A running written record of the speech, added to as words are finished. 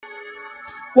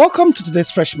Welcome to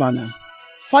today's fresh manna.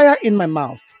 Fire in my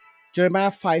mouth.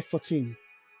 Jeremiah 5:14.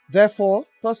 Therefore,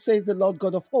 thus says the Lord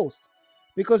God of hosts,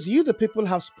 because you the people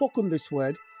have spoken this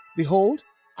word, behold,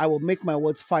 I will make my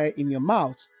words fire in your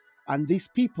mouth, and these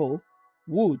people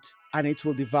wood, and it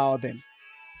will devour them.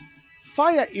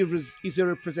 Fire is a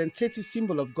representative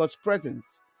symbol of God's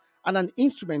presence and an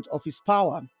instrument of his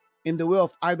power in the way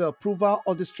of either approval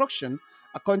or destruction,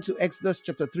 according to Exodus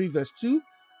chapter 3, verse 2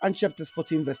 and chapters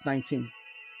 14, verse 19.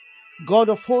 God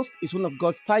of hosts is one of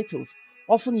God's titles,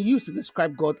 often used to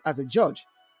describe God as a judge,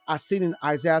 as seen in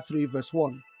Isaiah 3, verse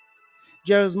 1.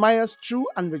 Jeremiah's true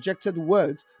and rejected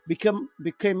words become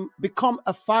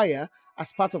a fire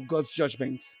as part of God's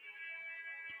judgment.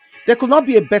 There could not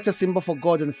be a better symbol for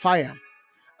God than fire,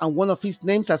 and one of his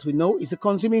names, as we know, is a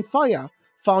consuming fire,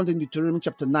 found in Deuteronomy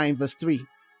chapter 9, verse 3.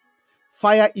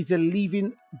 Fire is a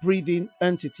living, breathing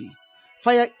entity.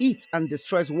 Fire eats and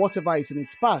destroys whatever is in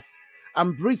its path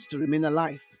and breathes to remain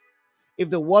alive. If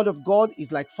the word of God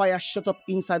is like fire shut up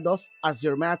inside us, as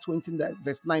Jeremiah 20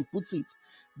 verse 9 puts it,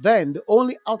 then the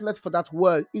only outlet for that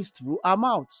word is through our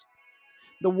mouths.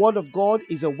 The word of God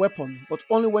is a weapon, but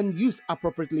only when used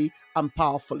appropriately and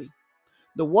powerfully.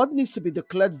 The word needs to be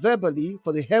declared verbally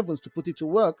for the heavens to put it to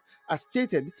work, as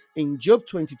stated in Job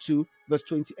 22 verse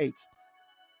 28.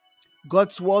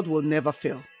 God's word will never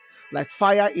fail. Like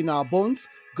fire in our bones,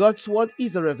 God's word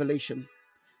is a revelation.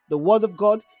 The word of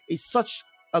God is such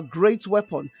a great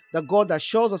weapon that God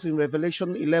assures us in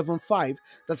Revelation 11:5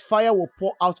 that fire will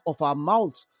pour out of our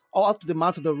mouths or out of the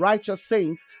mouth of the righteous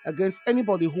saints against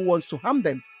anybody who wants to harm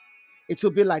them. It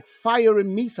will be like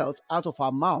firing missiles out of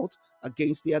our mouth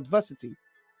against the adversity.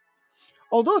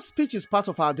 Although speech is part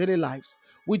of our daily lives,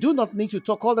 we do not need to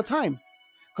talk all the time,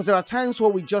 because there are times where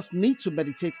we just need to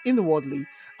meditate inwardly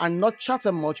and not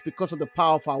chatter much because of the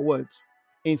power of our words.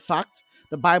 In fact,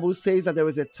 the Bible says that there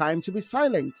is a time to be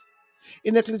silent.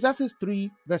 In Ecclesiastes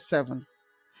 3, verse 7,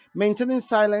 maintaining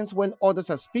silence when others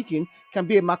are speaking can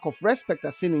be a mark of respect,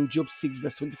 as seen in Job 6,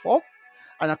 verse 24.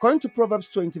 And according to Proverbs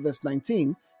 20, verse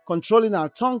 19, controlling our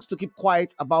tongues to keep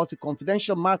quiet about a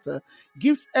confidential matter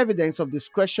gives evidence of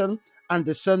discretion and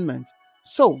discernment.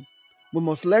 So, we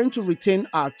must learn to retain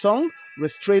our tongue,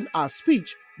 restrain our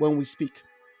speech when we speak.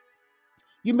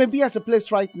 You may be at a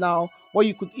place right now where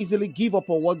you could easily give up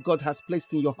on what God has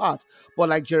placed in your heart, but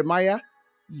like Jeremiah,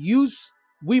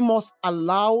 we must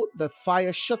allow the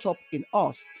fire shut up in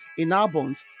us, in our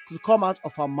bones, to come out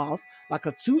of our mouth like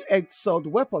a two-edged sword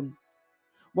weapon.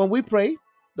 When we pray,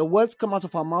 the words come out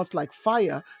of our mouths like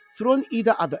fire, thrown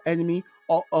either at the enemy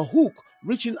or a hook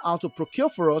reaching out to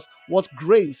procure for us what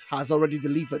grace has already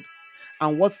delivered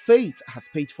and what faith has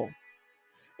paid for.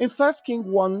 In 1 Kings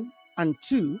 1 and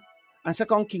 2 and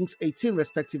 2 Kings 18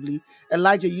 respectively,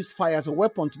 Elijah used fire as a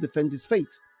weapon to defend his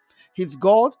faith, his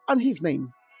God, and his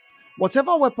name.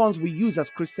 Whatever weapons we use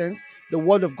as Christians, the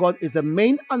word of God is the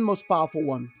main and most powerful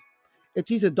one.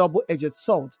 It is a double-edged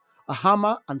sword, a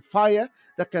hammer and fire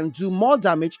that can do more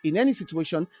damage in any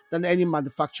situation than any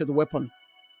manufactured weapon.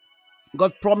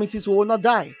 God promises we will not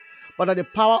die, but that the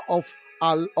power of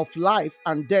life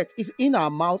and death is in our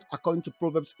mouth, according to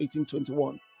Proverbs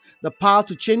 18:21. The power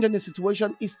to change any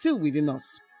situation is still within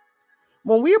us.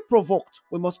 When we are provoked,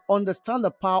 we must understand the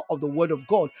power of the word of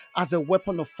God as a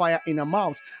weapon of fire in our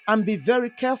mouth and be very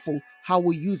careful how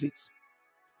we use it.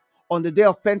 On the day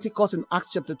of Pentecost in Acts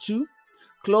chapter 2,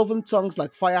 cloven tongues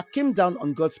like fire came down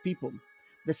on God's people.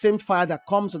 The same fire that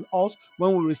comes on us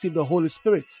when we receive the Holy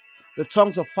Spirit. The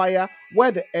tongues of fire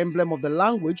were the emblem of the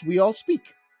language we all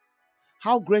speak.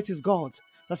 How great is God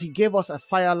that He gave us a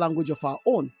fire language of our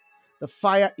own. The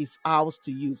fire is ours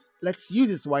to use. Let's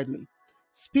use it widely.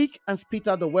 Speak and spit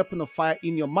out the weapon of fire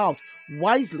in your mouth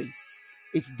wisely.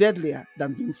 It's deadlier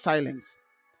than being silent.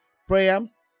 Prayer.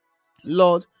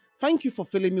 Lord, thank you for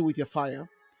filling me with your fire.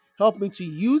 Help me to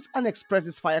use and express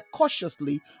this fire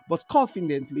cautiously but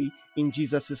confidently in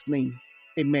Jesus' name.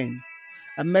 Amen.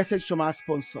 A message from our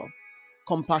sponsor,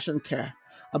 Compassion Care,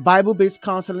 a Bible-based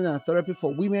counseling and therapy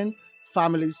for women,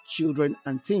 families, children,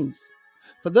 and teens.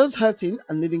 For those hurting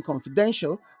and needing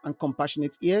confidential and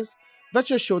compassionate ears,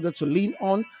 virtual shoulder to lean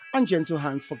on, and gentle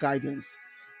hands for guidance.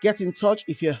 Get in touch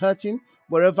if you're hurting,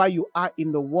 wherever you are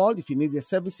in the world, if you need their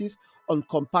services, on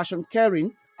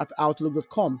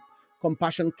compassioncaring@outlook.com,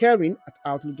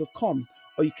 compassioncaring@outlook.com,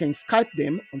 or you can Skype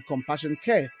them on Compassion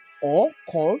Care, or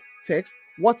call, text,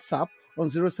 WhatsApp on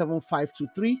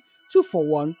 07523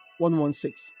 241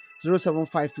 116,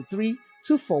 07523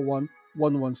 241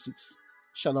 116.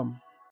 Shalom.